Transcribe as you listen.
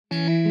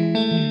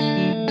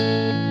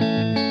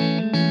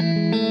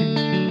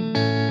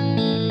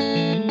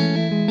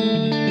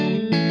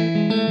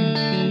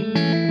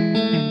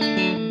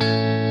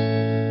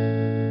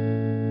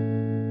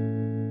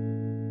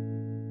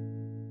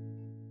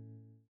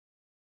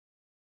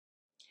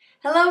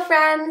Hello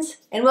friends,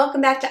 and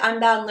welcome back to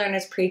Unbound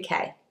Learners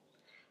Pre-K.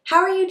 How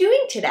are you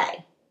doing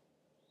today?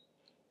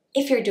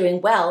 If you're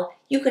doing well,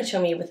 you can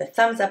show me with a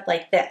thumbs up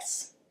like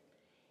this.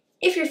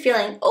 If you're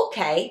feeling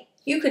okay,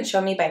 you can show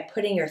me by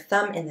putting your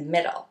thumb in the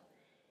middle.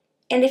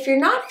 And if you're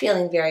not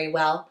feeling very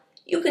well,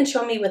 you can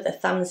show me with a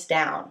thumbs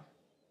down.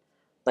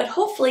 But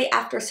hopefully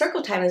after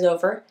circle time is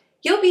over,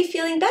 you'll be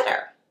feeling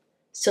better.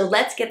 So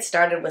let's get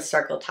started with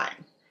circle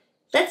time.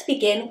 Let's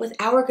begin with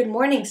our good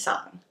morning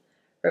song.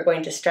 We're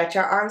going to stretch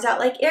our arms out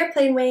like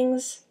airplane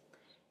wings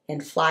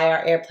and fly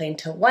our airplane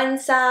to one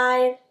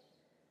side,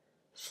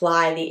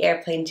 fly the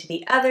airplane to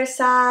the other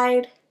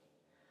side,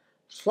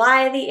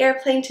 fly the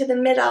airplane to the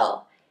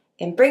middle,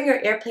 and bring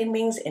your airplane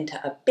wings into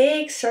a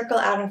big circle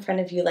out in front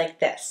of you like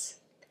this.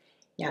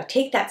 Now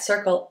take that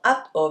circle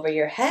up over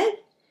your head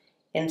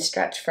and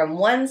stretch from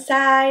one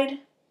side,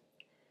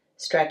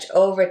 stretch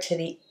over to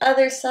the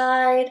other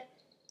side.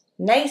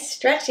 Nice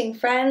stretching,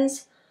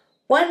 friends.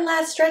 One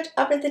last stretch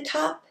up at the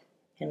top,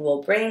 and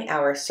we'll bring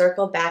our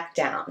circle back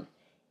down.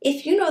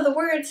 If you know the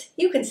words,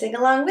 you can sing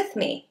along with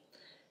me.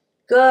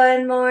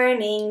 Good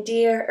morning,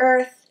 dear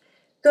earth.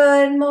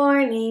 Good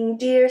morning,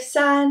 dear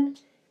sun.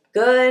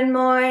 Good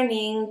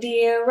morning,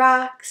 dear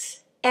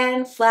rocks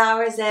and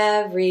flowers,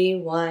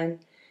 everyone.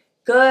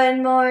 Good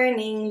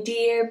morning,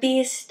 dear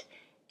beast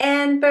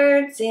and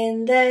birds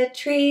in the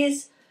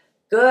trees.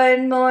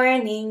 Good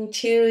morning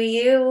to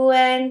you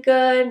and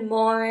good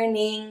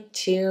morning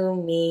to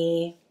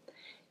me.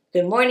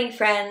 Good morning,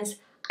 friends.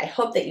 I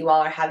hope that you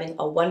all are having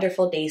a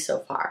wonderful day so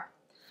far.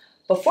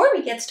 Before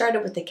we get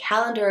started with the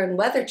calendar and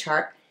weather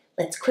chart,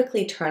 let's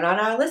quickly turn on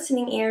our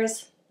listening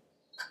ears.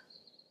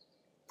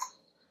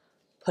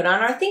 Put on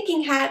our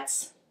thinking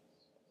hats.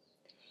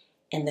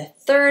 And the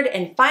third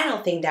and final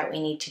thing that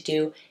we need to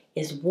do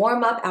is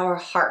warm up our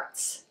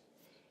hearts.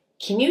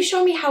 Can you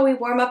show me how we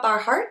warm up our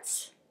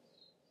hearts?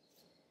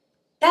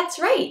 That's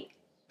right.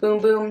 Boom,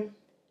 boom,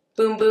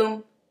 boom,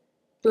 boom,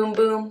 boom,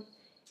 boom.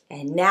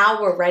 And now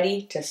we're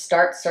ready to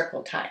start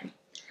circle time.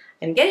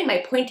 I'm getting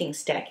my pointing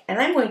stick and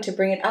I'm going to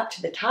bring it up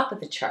to the top of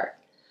the chart.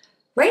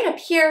 Right up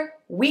here,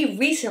 we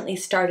recently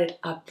started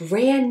a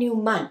brand new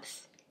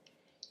month.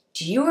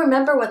 Do you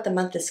remember what the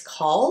month is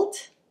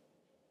called?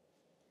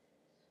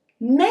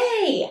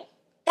 May.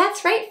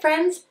 That's right,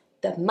 friends.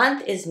 The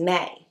month is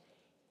May.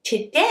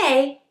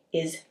 Today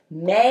is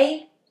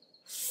May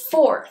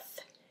 4th.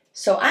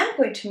 So I'm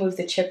going to move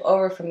the chip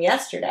over from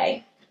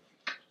yesterday.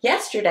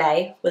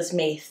 Yesterday was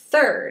May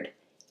 3rd.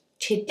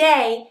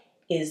 Today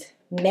is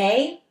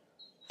May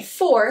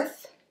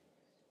 4th,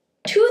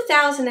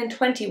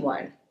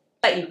 2021.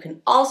 But you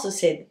can also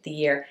say that the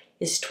year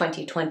is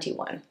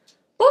 2021.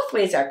 Both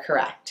ways are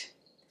correct.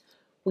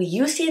 Will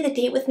you say the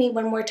date with me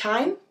one more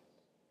time?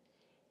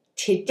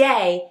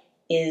 Today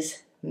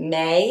is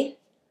May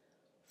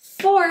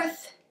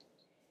 4th,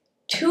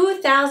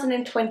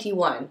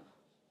 2021,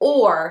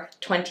 or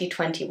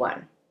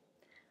 2021.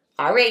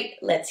 All right,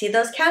 let's see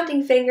those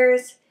counting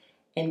fingers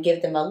and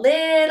give them a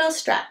little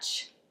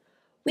stretch.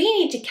 We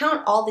need to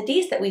count all the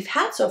days that we've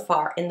had so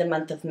far in the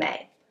month of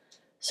May.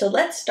 So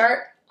let's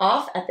start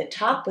off at the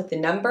top with the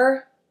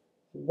number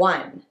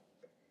 1,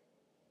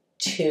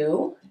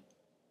 2,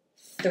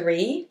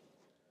 3,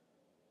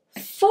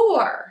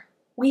 4.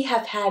 We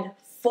have had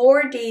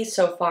 4 days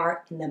so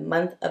far in the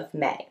month of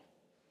May.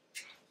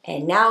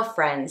 And now,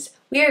 friends,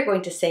 we are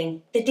going to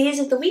sing the Days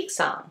of the Week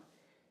song.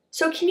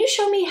 So can you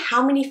show me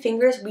how many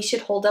fingers we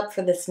should hold up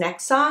for this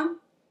next song?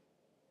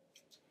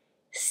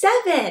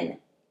 7.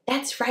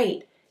 That's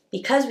right.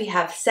 Because we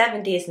have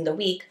 7 days in the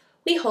week,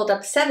 we hold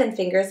up 7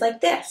 fingers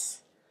like this.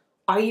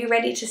 Are you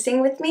ready to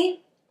sing with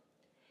me?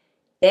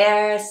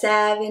 There are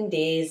 7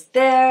 days,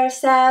 there are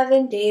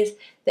 7 days,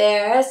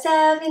 there are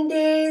 7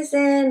 days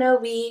in a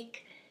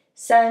week.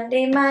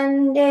 Sunday,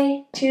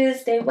 Monday,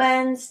 Tuesday,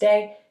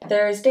 Wednesday,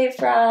 Thursday,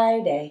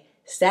 Friday,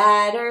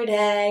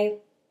 Saturday.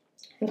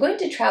 I'm going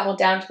to travel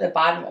down to the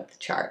bottom of the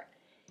chart.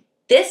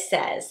 This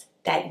says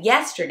that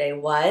yesterday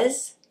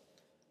was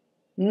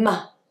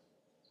Monday.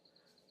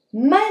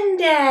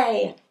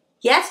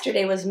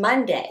 Yesterday was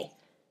Monday,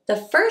 the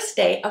first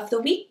day of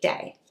the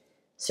weekday.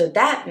 So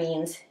that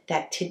means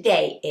that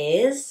today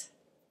is,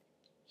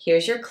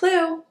 here's your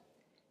clue,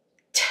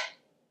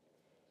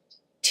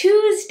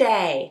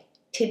 Tuesday.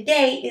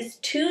 Today is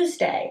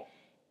Tuesday,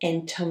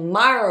 and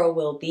tomorrow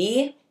will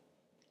be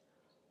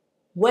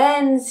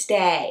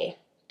Wednesday.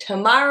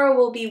 Tomorrow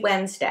will be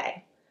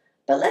Wednesday.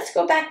 But let's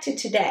go back to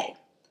today.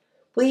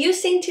 Will you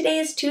sing Today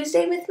is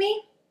Tuesday with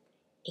me?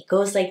 It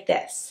goes like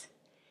this.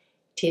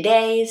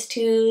 Today is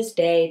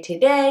Tuesday,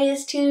 today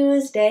is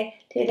Tuesday,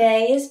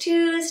 today is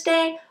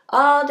Tuesday,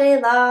 all day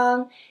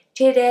long.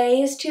 Today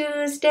is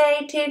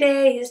Tuesday,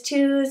 today is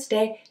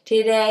Tuesday,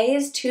 today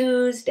is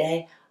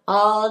Tuesday,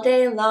 all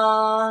day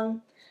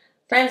long.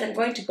 Friends, I'm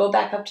going to go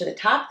back up to the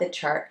top of the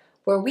chart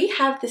where we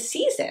have the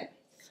season.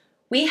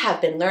 We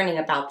have been learning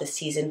about the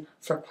season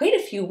for quite a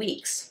few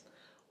weeks.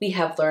 We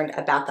have learned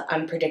about the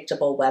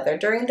unpredictable weather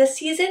during this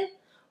season.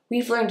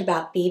 We've learned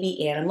about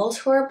baby animals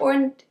who are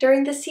born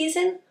during this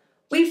season.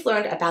 we've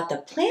learned about the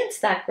plants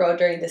that grow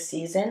during the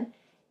season,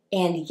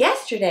 and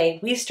yesterday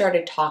we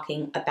started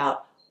talking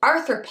about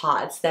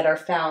arthropods that are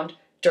found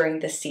during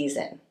the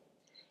season.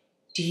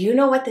 Do you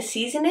know what the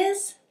season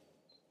is?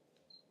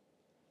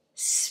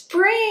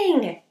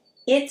 Spring!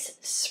 It's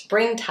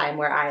springtime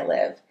where I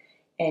live.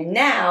 And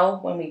now,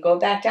 when we go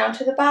back down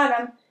to the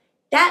bottom,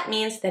 that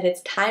means that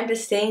it's time to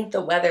sing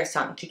the weather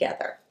song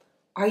together.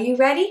 Are you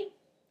ready?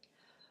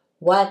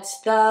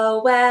 What's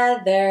the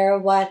weather?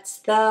 What's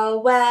the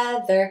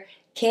weather?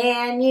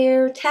 Can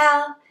you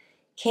tell?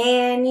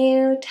 Can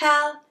you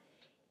tell?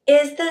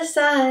 Is the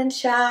sun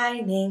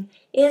shining?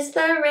 Is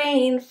the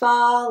rain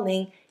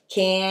falling?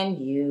 Can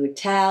you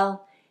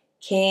tell?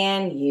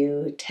 Can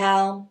you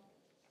tell?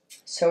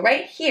 So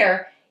right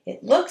here,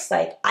 it looks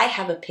like I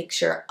have a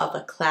picture of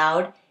a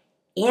cloud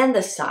and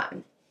the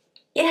sun.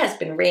 It has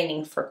been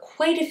raining for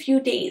quite a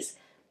few days,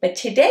 but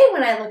today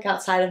when I look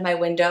outside of my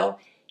window,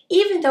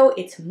 even though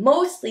it's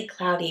mostly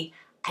cloudy,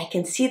 I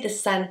can see the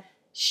sun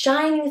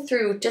shining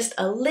through just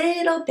a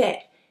little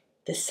bit.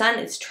 The sun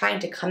is trying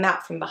to come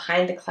out from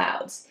behind the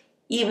clouds,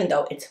 even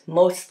though it's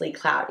mostly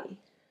cloudy.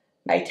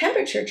 My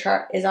temperature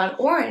chart is on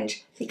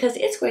orange because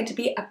it's going to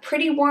be a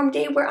pretty warm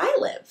day where I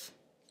live.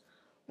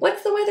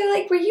 What's the weather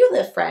like where you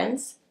live,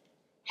 friends?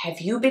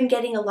 Have you been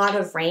getting a lot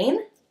of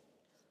rain?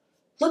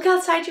 Look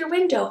outside your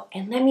window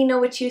and let me know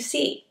what you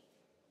see.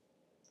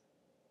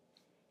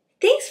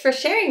 Thanks for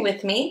sharing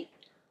with me.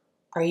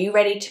 Are you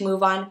ready to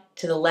move on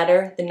to the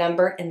letter, the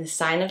number, and the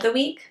sign of the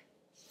week?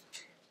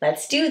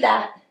 Let's do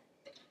that.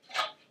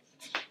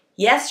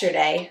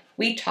 Yesterday,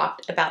 we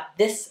talked about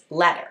this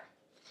letter.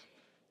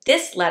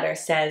 This letter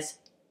says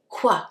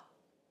qua,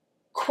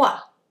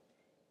 qua.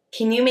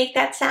 Can you make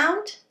that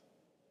sound?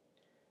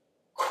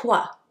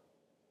 Qua,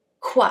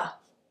 qua.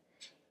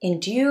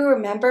 And do you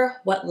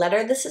remember what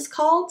letter this is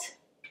called?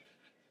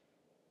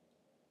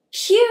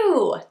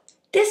 Q.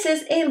 This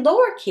is a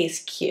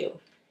lowercase q.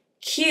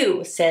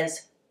 Q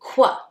says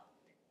qua,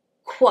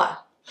 qua.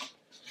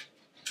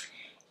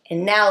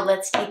 And now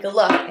let's take a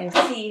look and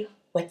see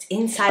what's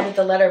inside of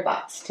the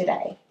letterbox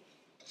today.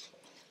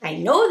 I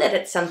know that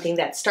it's something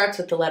that starts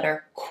with the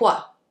letter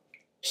qua,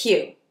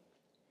 Q.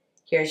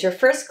 Here's your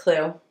first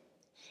clue.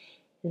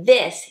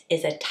 This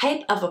is a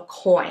type of a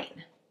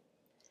coin.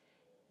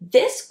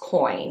 This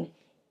coin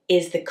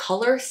is the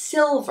color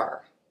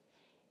silver,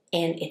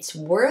 and it's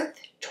worth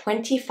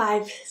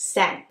 25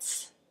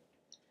 cents.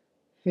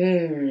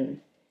 Do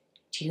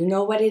you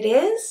know what it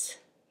is?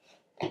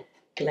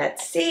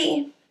 Let's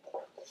see.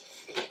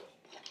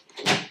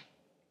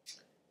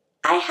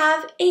 I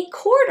have a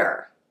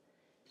quarter.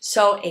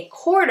 So a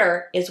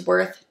quarter is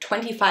worth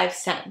 25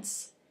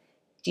 cents.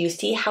 Do you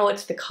see how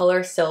it's the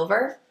color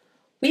silver?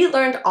 We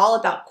learned all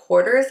about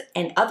quarters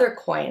and other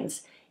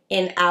coins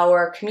in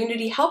our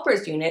Community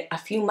Helpers unit a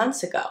few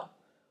months ago.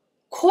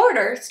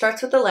 Quarter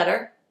starts with the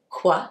letter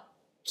qua,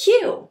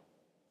 Q.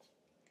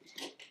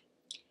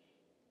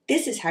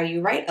 This is how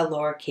you write a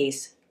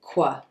lowercase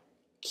qua,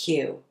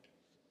 Q.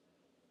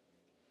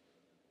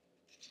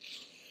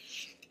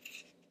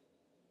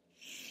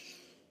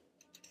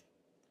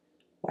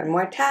 One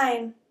more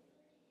time.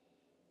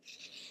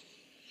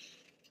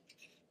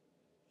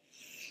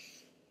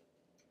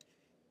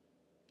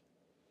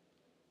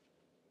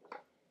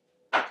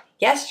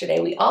 Yesterday,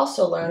 we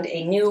also learned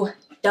a new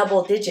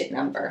double-digit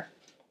number.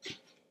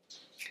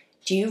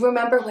 Do you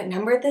remember what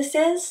number this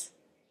is?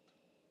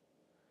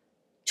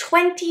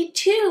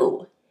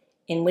 22.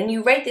 And when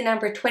you write the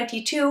number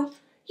 22,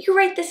 you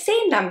write the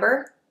same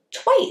number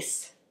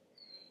twice.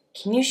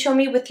 Can you show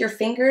me with your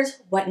fingers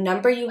what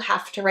number you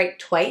have to write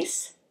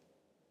twice?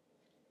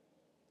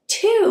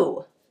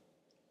 2.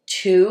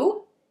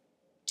 2,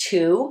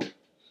 2,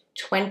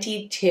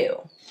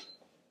 22.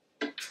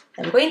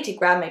 I'm going to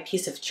grab my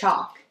piece of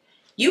chalk.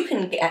 You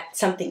can get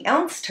something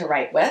else to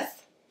write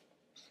with.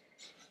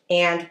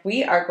 And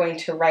we are going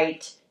to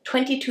write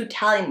 22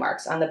 tally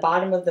marks on the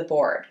bottom of the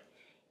board.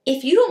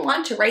 If you don't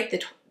want to write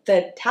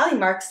the tally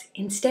marks,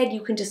 instead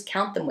you can just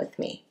count them with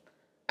me.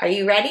 Are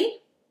you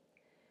ready?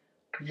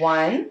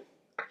 1,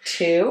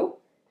 2,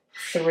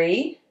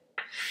 3,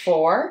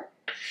 4,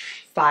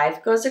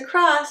 5 goes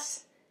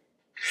across,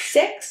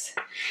 6,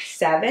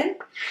 7,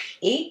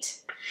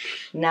 8,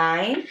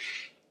 9,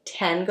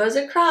 10 goes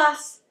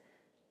across,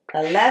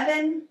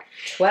 11,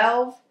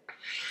 12,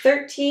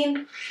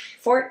 13,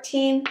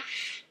 14,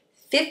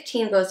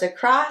 15 goes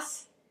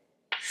across,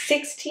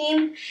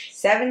 16,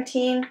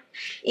 17,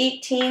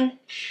 18,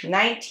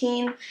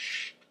 19,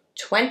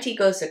 20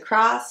 goes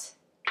across,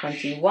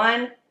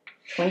 21,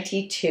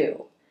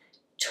 22.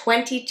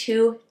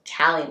 22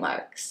 tally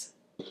marks.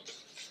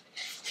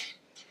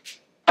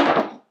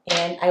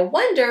 And I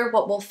wonder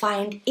what we'll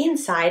find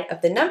inside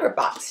of the number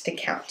box to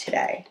count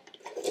today.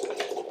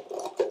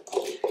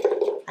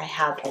 I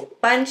have a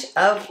bunch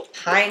of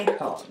pine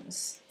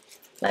cones.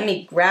 Let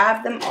me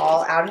grab them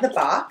all out of the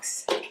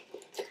box.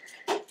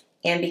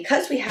 And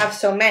because we have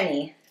so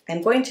many,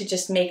 I'm going to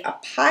just make a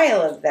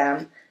pile of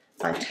them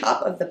on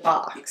top of the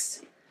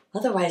box.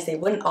 Otherwise, they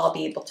wouldn't all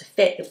be able to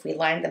fit if we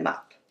lined them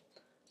up.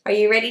 Are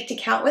you ready to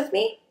count with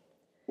me?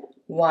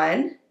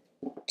 1,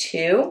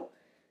 2,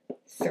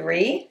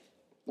 3,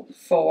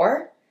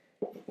 4,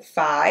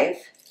 5,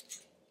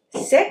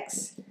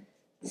 6,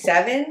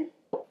 7,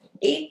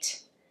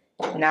 8,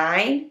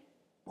 9,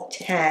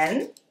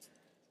 10,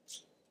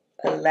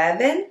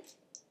 11,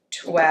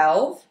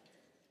 12,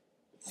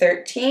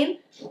 13,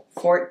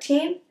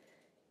 14,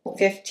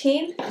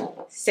 15,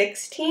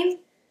 16,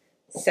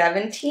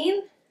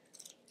 17,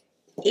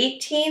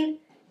 18,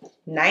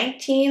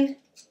 19,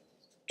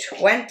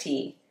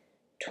 20,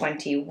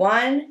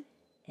 21,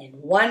 and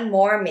one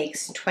more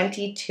makes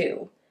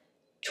 22.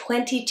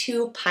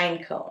 22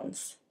 pine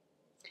cones.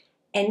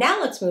 And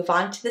now let's move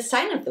on to the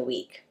sign of the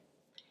week.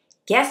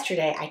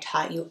 Yesterday I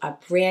taught you a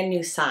brand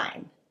new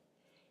sign.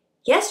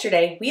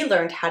 Yesterday we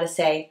learned how to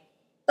say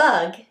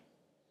bug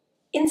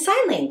in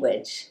sign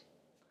language.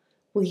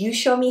 Will you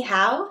show me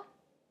how?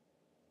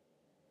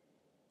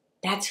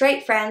 That's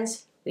right,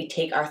 friends. We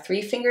take our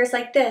 3 fingers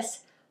like this.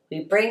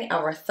 We bring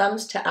our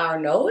thumbs to our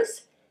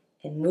nose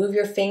and move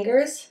your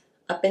fingers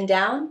up and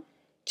down,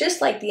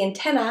 just like the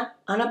antenna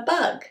on a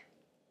bug.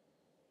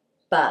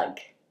 Bug.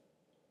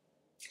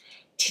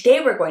 Today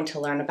we're going to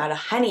learn about a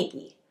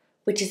honeybee,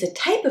 which is a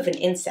type of an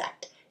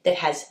insect that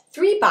has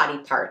 3 body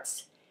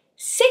parts,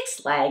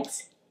 6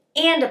 legs,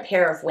 and a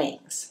pair of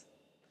wings.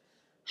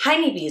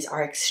 Honeybees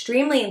are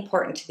extremely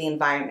important to the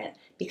environment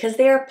because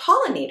they are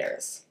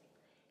pollinators.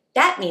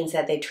 That means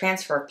that they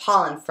transfer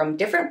pollen from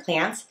different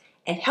plants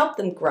and help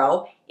them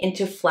grow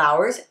into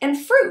flowers and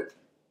fruit.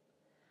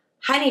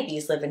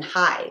 Honeybees live in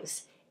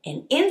hives,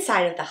 and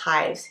inside of the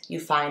hives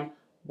you find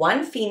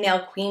one female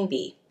queen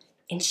bee,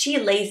 and she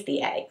lays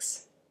the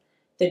eggs.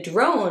 The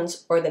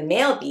drones, or the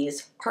male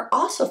bees, are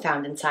also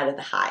found inside of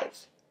the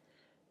hive.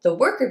 The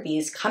worker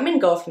bees come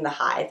and go from the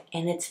hive,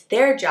 and it's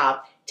their job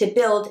to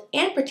build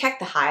and protect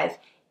the hive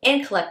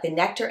and collect the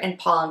nectar and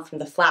pollen from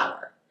the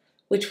flower,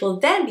 which will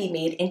then be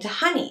made into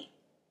honey.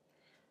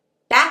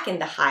 Back in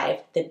the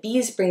hive, the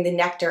bees bring the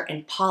nectar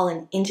and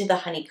pollen into the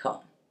honeycomb.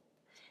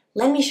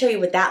 Let me show you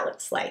what that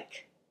looks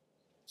like.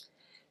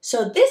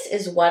 So this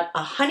is what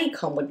a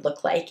honeycomb would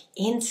look like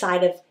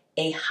inside of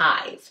a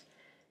hive.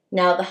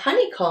 Now the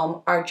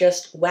honeycomb are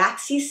just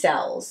waxy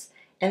cells,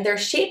 and they're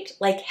shaped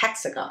like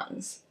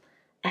hexagons.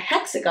 A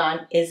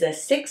hexagon is a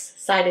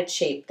 6-sided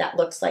shape that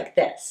looks like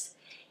this.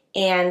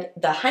 And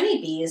the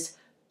honeybees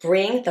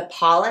bring the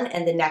pollen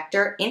and the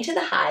nectar into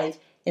the hive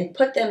and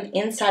put them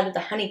inside of the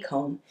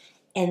honeycomb,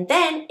 and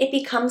then it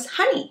becomes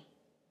honey.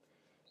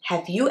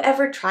 Have you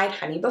ever tried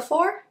honey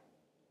before?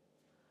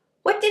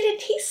 What did it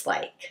taste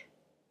like?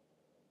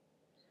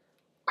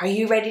 Are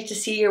you ready to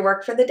see your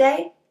work for the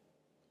day?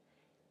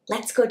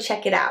 Let's go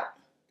check it out.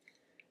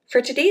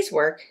 For today's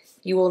work,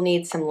 you will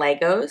need some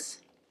Legos,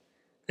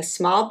 a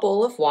small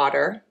bowl of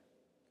water.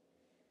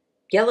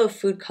 Yellow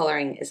food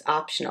coloring is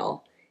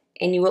optional,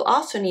 and you will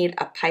also need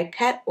a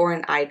pipette or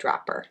an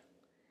eyedropper.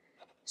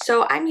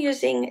 So I'm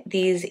using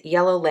these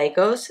yellow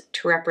Legos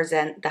to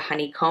represent the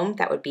honeycomb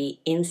that would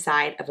be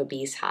inside of a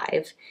bee's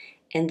hive,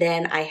 and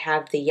then I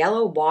have the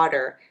yellow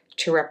water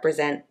to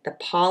represent the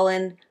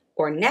pollen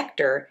or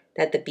nectar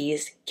that the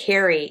bees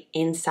carry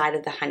inside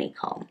of the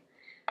honeycomb.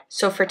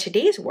 So for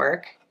today's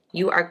work,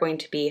 you are going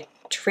to be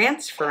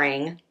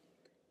transferring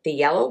the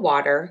yellow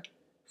water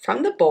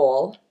from the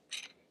bowl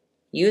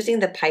using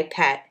the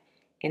pipette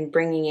and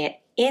bringing it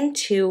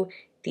into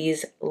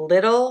these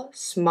little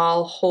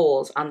small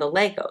holes on the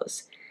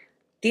Legos.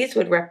 These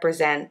would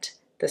represent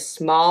the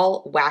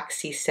small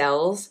waxy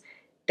cells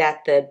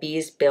that the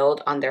bees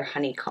build on their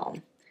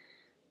honeycomb.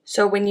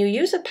 So when you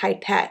use a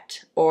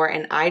pipette or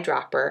an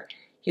eyedropper,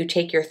 you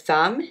take your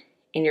thumb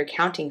and your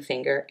counting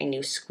finger and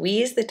you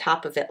squeeze the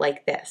top of it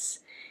like this.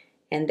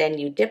 And then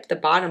you dip the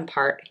bottom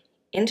part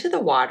into the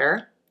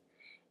water,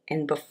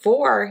 and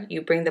before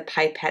you bring the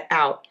pipette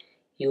out,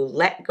 you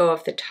let go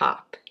of the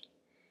top.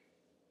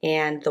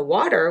 And the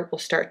water will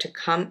start to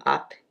come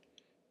up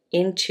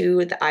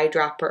into the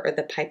eyedropper or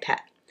the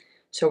pipette.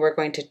 So we're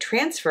going to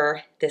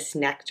transfer this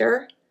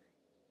nectar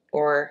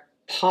or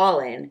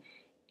pollen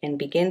and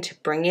begin to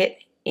bring it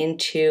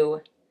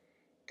into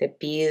the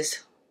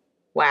bee's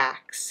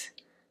wax,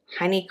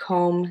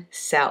 honeycomb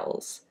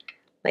cells,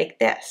 like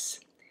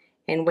this.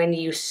 And when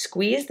you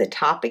squeeze the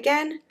top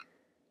again,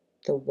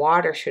 the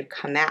water should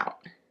come out.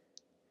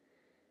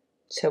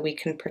 So we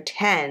can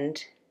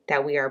pretend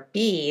that we are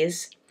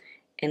bees,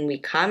 and we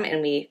come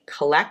and we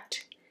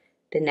collect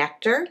the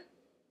nectar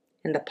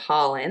and the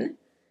pollen,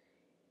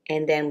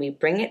 and then we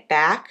bring it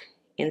back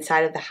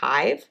inside of the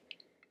hive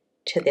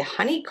to the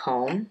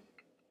honeycomb,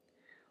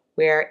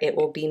 where it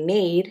will be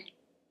made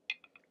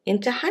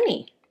into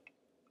honey.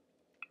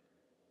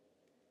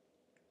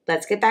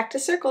 Let's get back to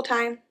circle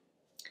time.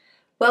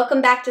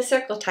 Welcome back to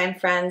circle time,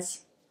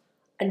 friends.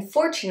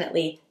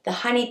 Unfortunately, the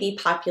honeybee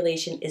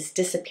population is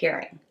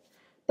disappearing,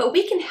 but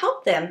we can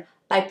help them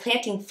by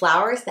planting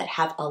flowers that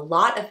have a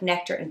lot of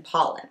nectar and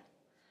pollen.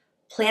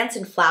 Plants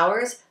and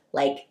flowers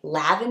like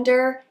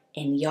lavender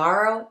and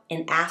yarrow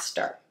and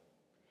aster.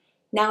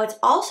 Now it's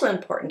also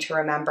important to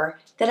remember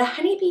that a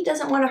honeybee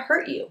doesn't want to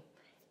hurt you,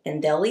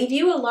 and they'll leave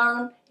you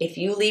alone if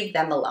you leave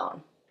them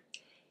alone.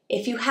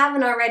 If you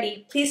haven't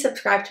already, please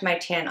subscribe to my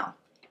channel.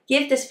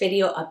 Give this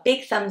video a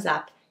big thumbs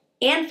up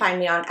and find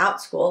me on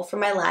OutSchool for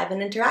my live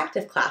and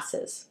interactive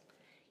classes.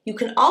 You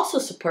can also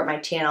support my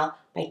channel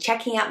by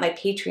checking out my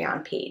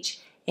Patreon page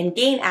and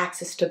gain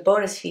access to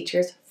bonus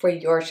features for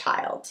your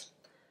child.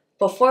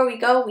 Before we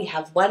go, we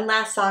have one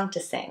last song to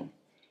sing.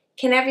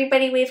 Can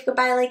everybody wave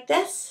goodbye like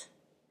this?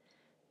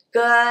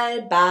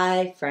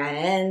 Goodbye,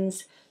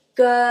 friends.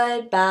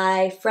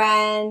 Goodbye,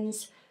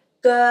 friends.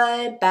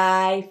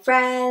 Goodbye,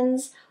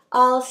 friends.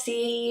 I'll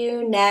see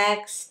you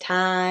next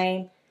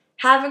time.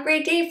 Have a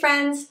great day,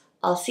 friends.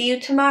 I'll see you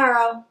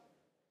tomorrow.